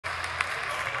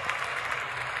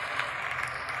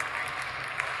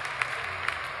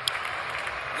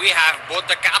We have both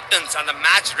the captains and the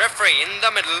match referee in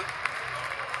the middle.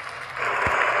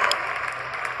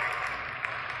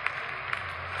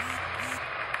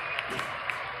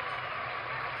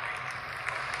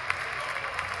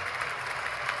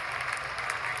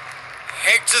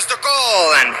 Heads is the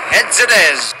call, and heads it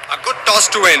is. A good toss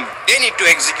to win. They need to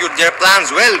execute their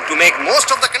plans well to make most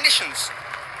of the conditions.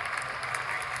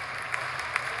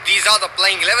 These are the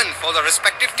playing 11 for the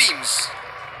respective teams.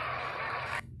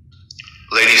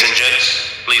 Ladies and gents,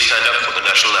 please stand up for the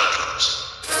national anthems.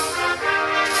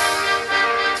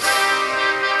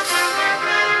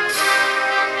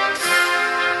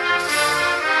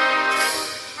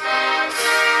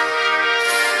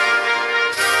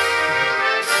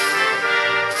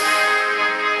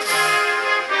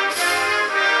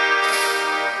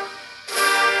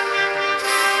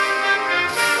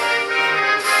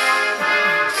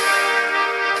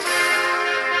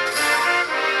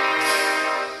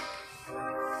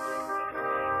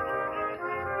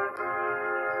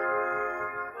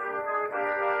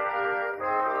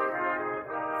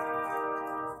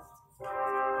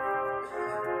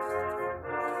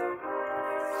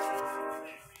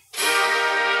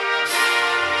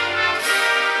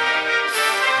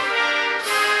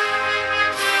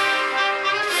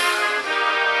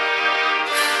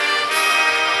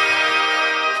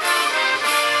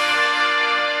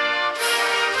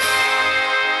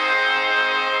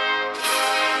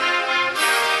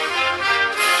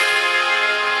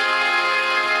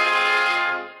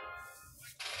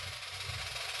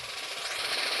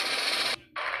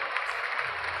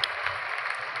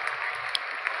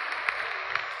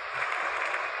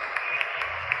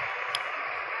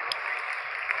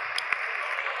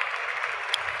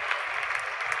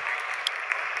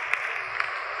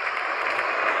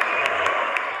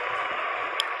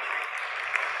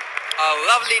 A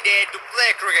lovely day to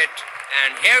play cricket,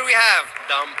 and here we have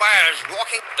the umpires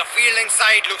walking. The fielding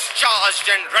side looks charged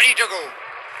and ready to go.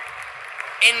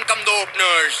 In come the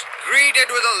openers, greeted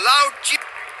with a loud cheer.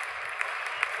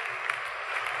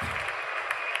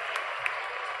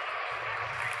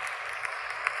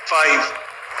 Five,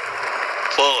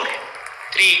 4,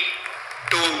 3,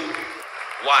 2,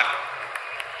 1.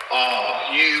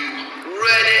 Are you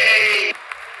ready?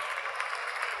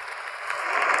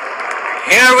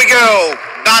 Here we go.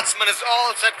 Batsman is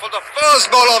all set for the first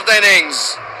ball of the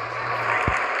innings.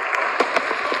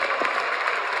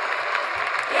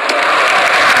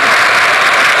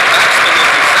 Batsman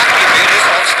knows exactly where his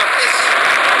off stump is.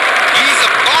 He's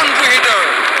a boundary hitter.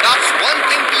 That's one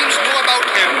thing teams know about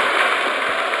him.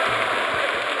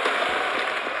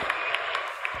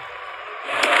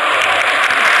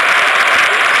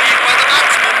 Good lead by the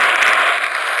batsman.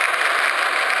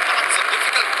 That's a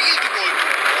difficult field to bowl to.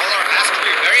 The bowler has to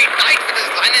be very tight with his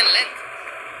line and length.